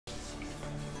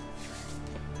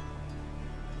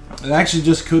It actually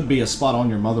just could be a spot on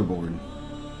your motherboard.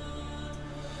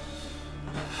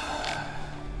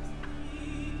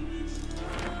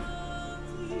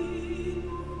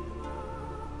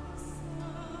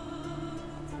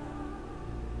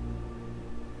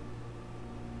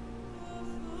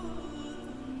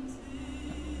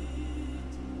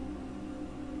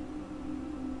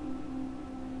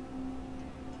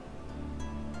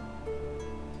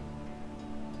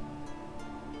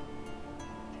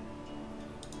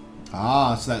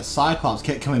 Ah, so that Cyclops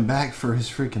kept coming back for his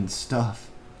freaking stuff.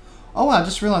 Oh, I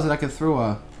just realized that I could throw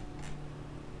a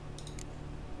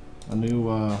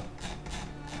new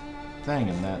thing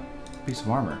in that piece of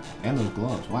armor. And those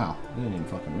gloves. Wow, I didn't even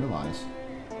fucking realize.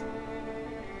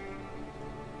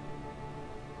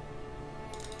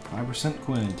 5%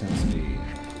 Quinn intensity.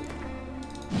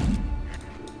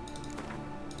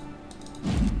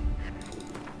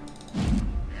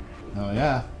 Oh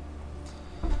yeah.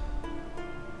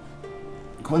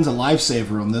 Quinn's a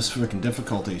lifesaver on this freaking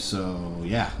difficulty, so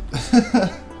yeah.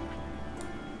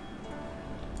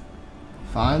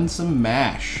 Find some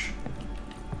mash.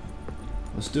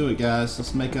 Let's do it, guys.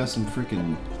 Let's make us some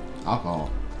freaking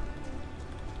alcohol.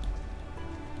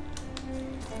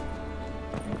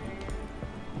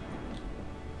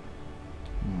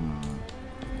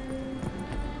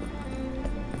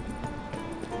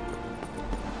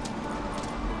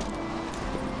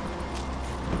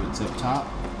 It's up top.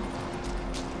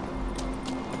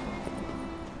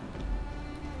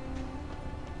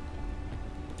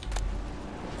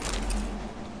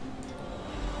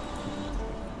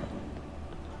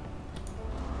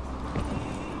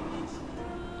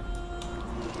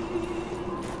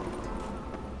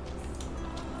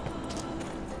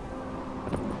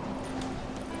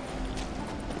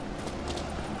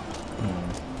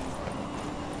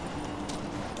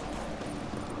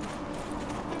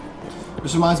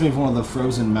 This reminds me of one of the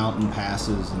frozen mountain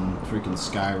passes in freaking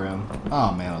Skyrim.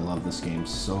 Oh man, I love this game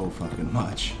so fucking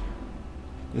much.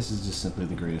 This is just simply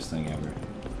the greatest thing ever.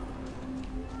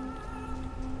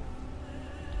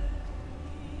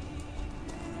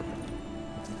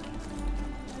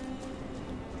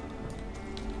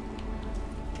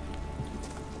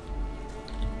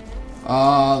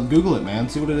 Google it, man.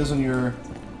 See what it is on your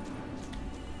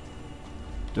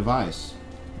device.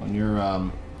 On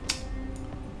your,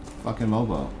 fucking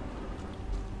Mobo.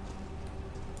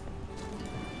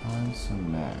 Find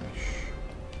some mash.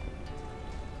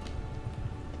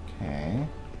 Okay.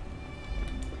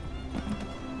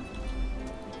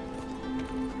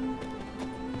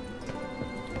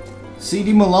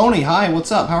 CD Maloney, hi,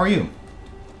 what's up? How are you?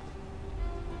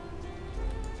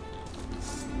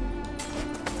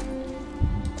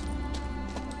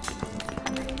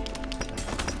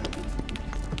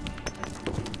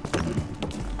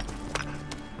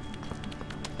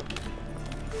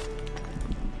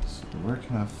 Where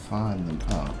can I find them?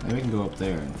 Oh, maybe we can go up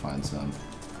there and find some.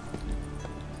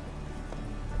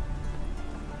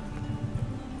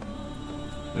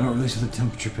 They don't release what the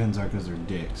temperature pins are because they're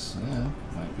dicks. Yeah,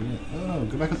 might be it. Oh,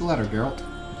 go back up the ladder, Geralt.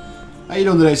 How you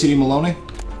doing today, CD Maloney?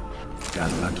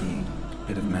 Got lucky.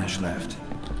 Bit of mash left.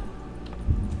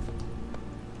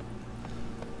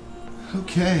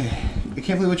 Okay. I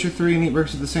can't believe Witcher 3 and eat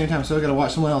breakfast at the same time, so I gotta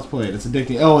watch someone else play it. It's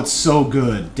addicting. Oh, it's so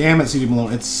good. Damn it, CD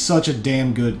Malone. It's such a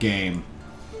damn good game.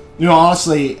 You know,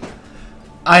 honestly,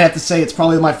 I have to say it's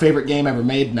probably my favorite game ever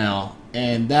made now.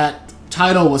 And that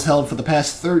title was held for the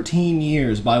past 13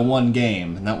 years by one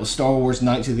game, and that was Star Wars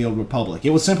Knights of the Old Republic.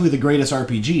 It was simply the greatest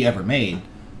RPG ever made.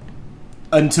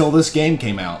 Until this game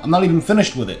came out. I'm not even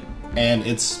finished with it. And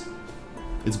it's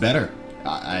better.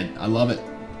 I love it.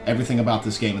 Everything about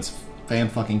this game is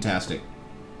fan-fucking-tastic.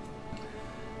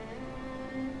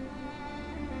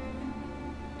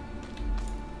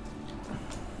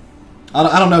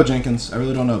 I don't know, Jenkins. I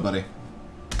really don't know, buddy.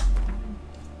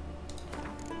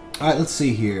 Alright, let's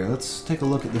see here. Let's take a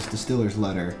look at this distiller's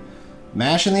letter.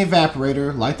 Mash in the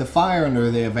evaporator, light the fire under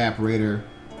the evaporator,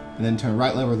 and then turn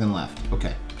right lever, then left.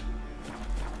 Okay.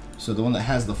 So the one that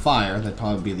has the fire, that'd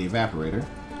probably be the evaporator.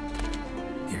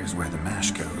 Here's where the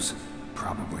mash goes.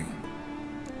 Probably.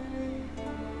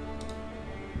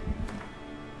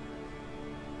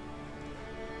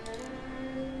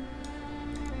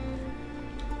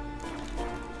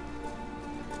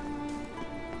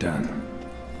 Done.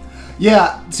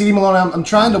 Yeah, CD Malone, I'm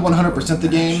trying to 100% the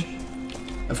game.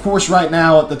 Of course, right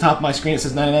now at the top of my screen it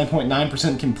says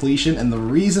 99.9% completion, and the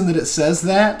reason that it says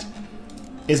that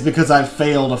is because I've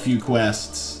failed a few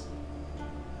quests.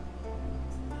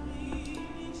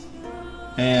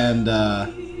 And,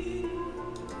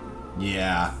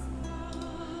 yeah.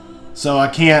 So I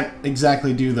can't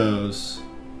exactly do those.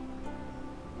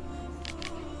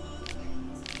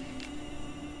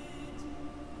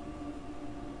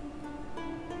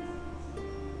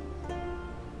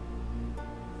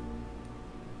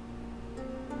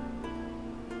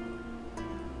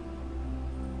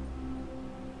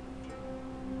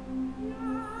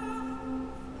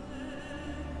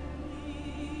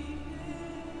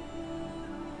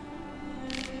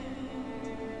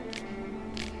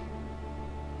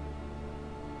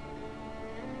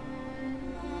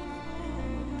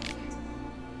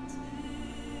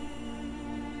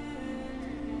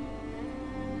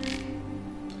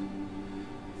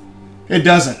 It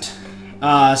doesn't.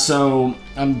 So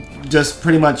I'm just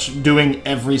pretty much doing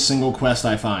every single quest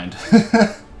I find.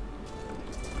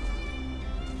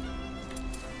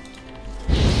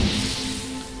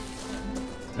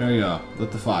 There you go.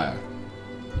 Lit the fire.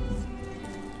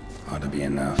 Ought to be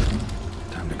enough.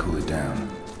 Time to cool it down.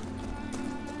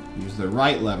 Use the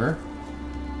right lever.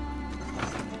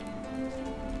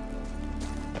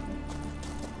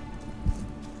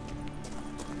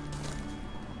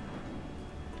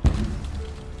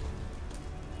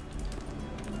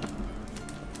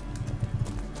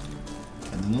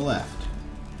 And then the left.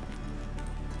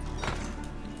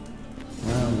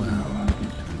 Well, well.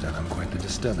 Turns out I'm quite the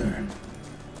distiller.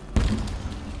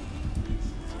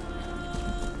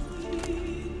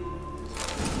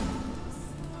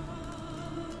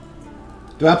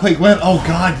 Do I play Gwent? Oh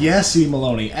god, yes, C.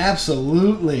 Maloney.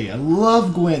 Absolutely. I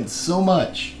love Gwent so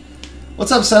much.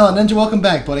 What's up, Silent Ninja? Welcome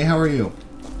back, buddy. How are you?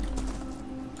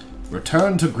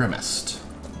 Return to Grimmest.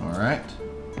 Alright.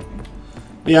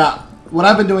 Yeah, what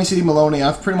I've been doing, CD Maloney,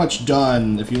 I've pretty much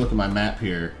done, if you look at my map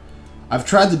here, I've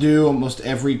tried to do almost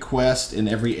every quest in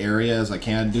every area as I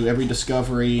can. Do every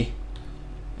discovery,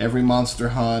 every monster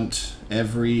hunt,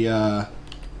 every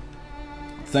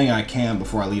thing I can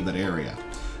before I leave that area.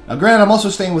 Now, granted, I'm also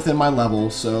staying within my level,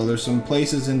 so there's some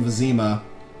places in Vizima,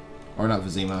 or not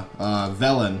Vizima,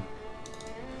 Velen,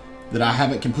 that I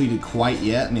haven't completed quite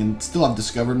yet. I mean, still I've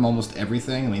discovered almost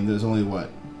everything. I mean, there's only, what,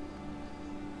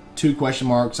 2 question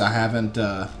marks I haven't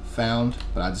found,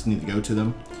 but I just need to go to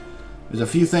them. There's a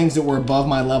few things that were above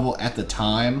my level at the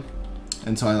time,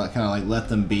 and so I kind of like let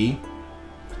them be.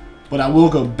 But I will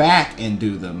go back and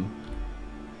do them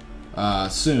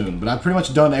soon. But I've pretty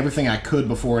much done everything I could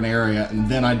before an area, and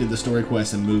then I did the story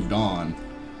quest and moved on.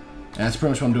 And that's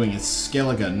pretty much what I'm doing in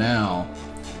Skellige now.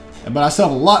 But I still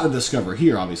have a lot to discover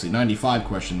here, obviously. 95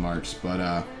 question marks, but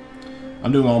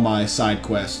I'm doing all my side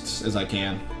quests as I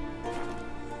can.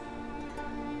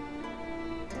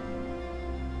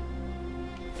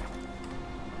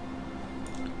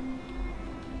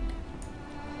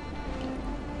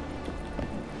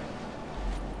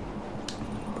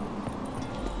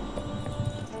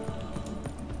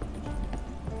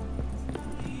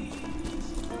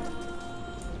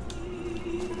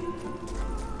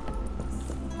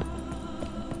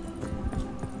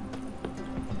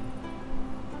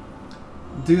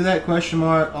 Do that question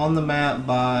mark on the map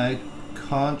by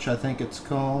Conch, I think it's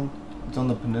called. It's on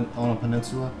the on a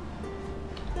peninsula.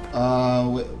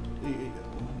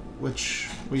 Which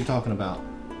what are you talking about?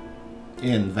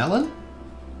 In Velen?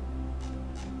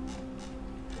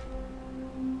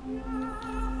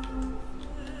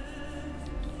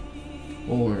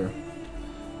 Or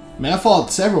I mean, I fought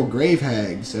several grave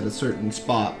hags at a certain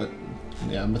spot, but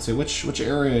yeah, I'm gonna say which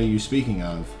area are you speaking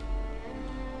of?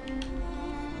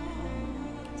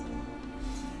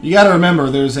 You gotta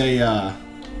remember, there's a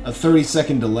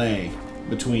 30-second delay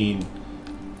between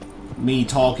me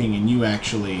talking and you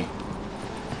actually,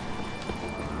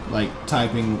 like,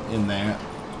 typing in that.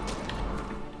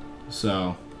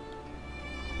 So.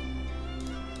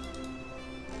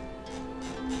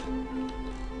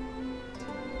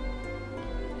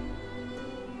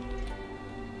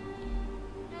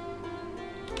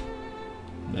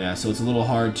 Yeah, so it's a little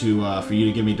hard to, for you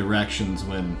to give me directions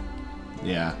when,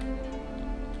 yeah.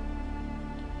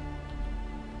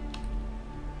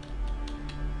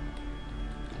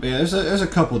 But yeah, there's a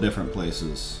couple different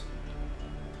places.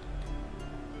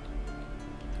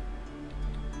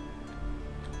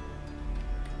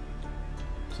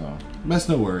 So, that's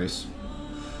no worries.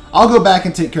 I'll go back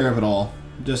and take care of it all.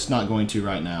 Just not going to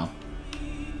right now.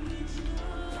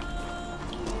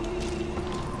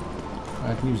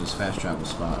 I can use this fast travel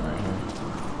spot right here.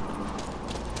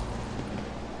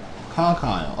 Conch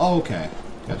Isle. Oh, okay.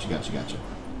 Gotcha.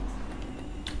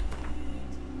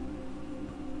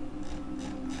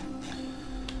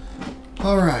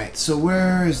 Alright, so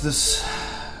where is this?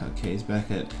 Okay, he's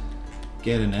back at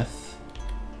Geddeneth.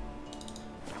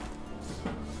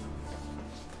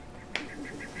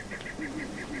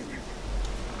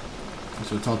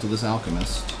 So talk to this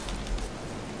alchemist.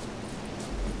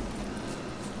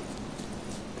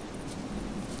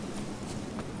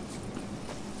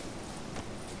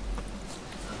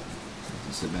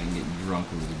 Sit back and get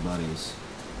drunk with his buddies.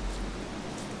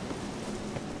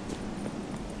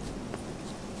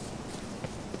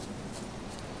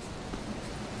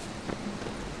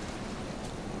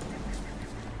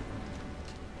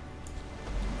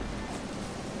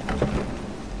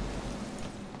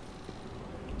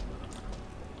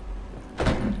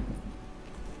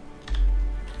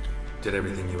 Did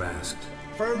everything you asked.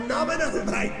 Phenomenal,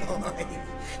 my boy.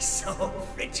 So,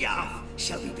 Fridtjof,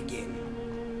 shall we begin?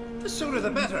 The sooner the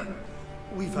better.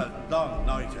 We've a long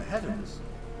night ahead of us.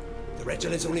 The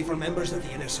ritual is only for members of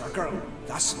the inner circle.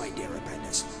 Thus, my dear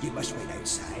apprentice, you must wait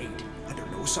outside. Under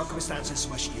no circumstances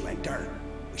must you enter.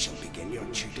 We shall begin your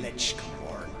tutelage come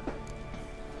morn.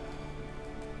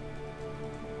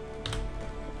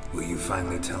 Will you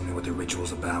finally tell me what the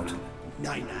ritual's about?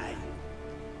 Nay.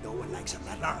 No one likes a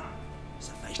meddler.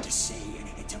 Suffice to say,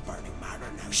 it's a burning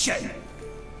matter now. Shit!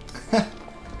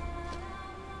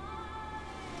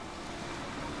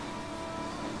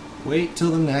 Wait till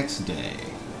the next day.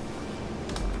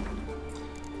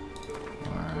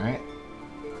 Alright.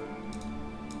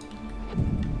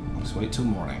 Let's wait till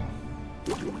morning.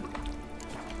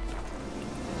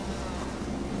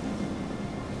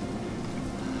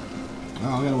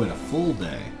 Oh, I gotta wait a full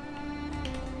day.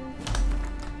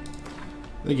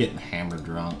 They're getting hammered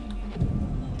drunk.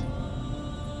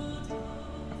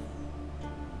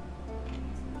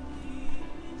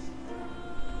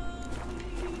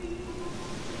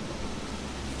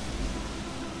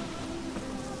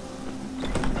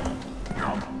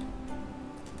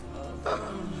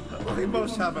 We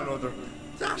must have another.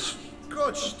 That's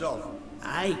good stuff.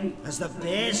 Aye, as the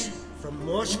base from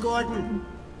Moss Gordon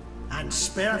and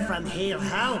Spare from Hale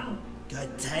Hell.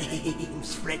 Good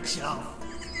times, Fritjof.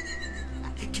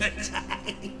 Good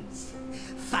times.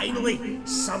 Finally,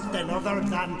 something other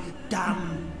than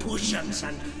damn potions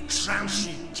and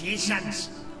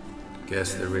transmutations.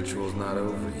 Guess the ritual's not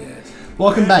over yet.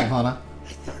 Welcome back, Hana. I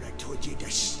thought I told you to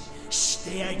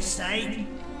stay outside.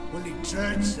 Only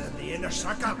turns in the inner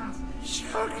circle.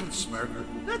 Circle Smirker,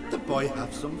 let the boy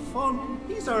have some fun.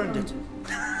 He's earned it.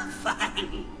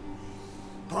 Fine.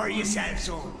 Pour yourselves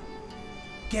on.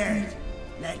 Gerd,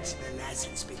 let the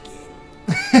lessons begin.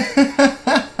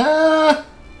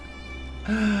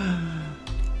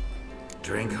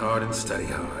 Drink hard and study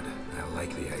hard. I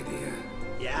like the idea.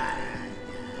 Yeah.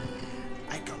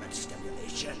 I call it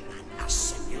stimulation and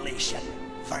assimilation.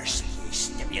 First you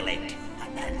stimulate,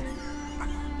 and then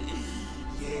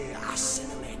you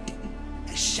assimilate.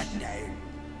 Shut down.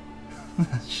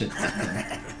 Shit.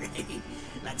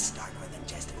 Let's start with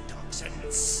ingesting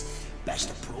toxins. Best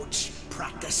approach,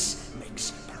 practice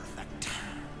makes perfect.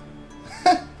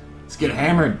 Let's get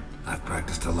hammered. I've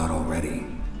practiced a lot already.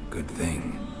 Good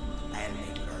thing. I'll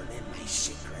be learning my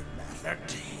secret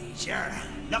method. Here,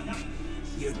 look.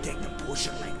 You take the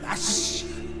potion like this,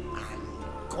 and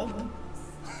go.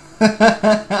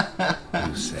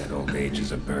 Who said old age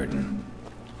is a burden?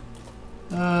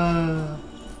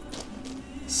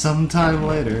 Sometime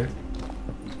later.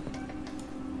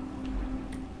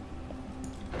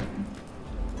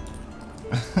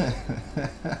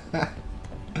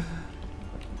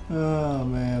 Oh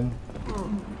man.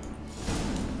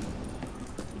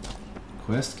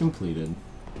 Quest completed.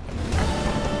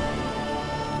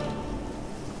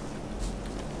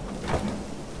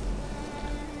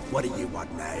 What do you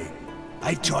want now?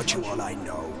 I've taught you all I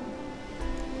know.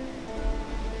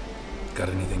 Got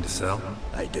anything to sell?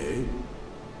 I do,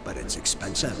 but it's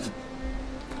expensive.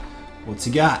 What's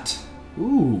he got?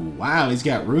 Ooh, wow, he's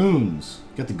got runes.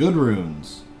 Got the good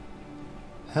runes.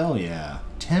 Hell yeah.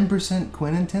 10%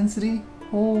 Quinn intensity?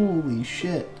 Holy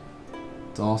shit.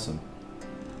 It's awesome.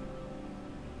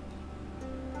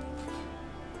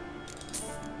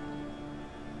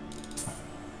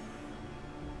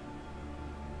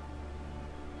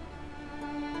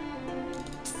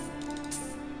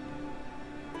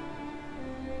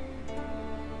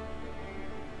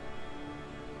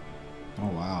 Oh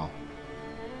wow.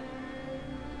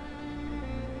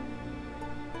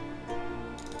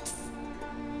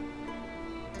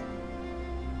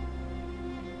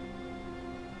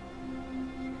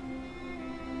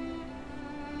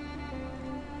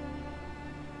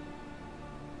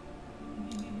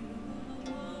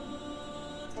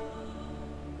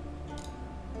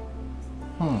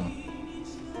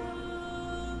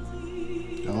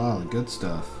 Got a lot of good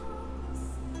stuff.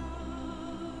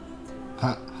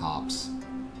 Hops.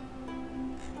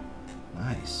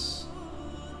 Nice.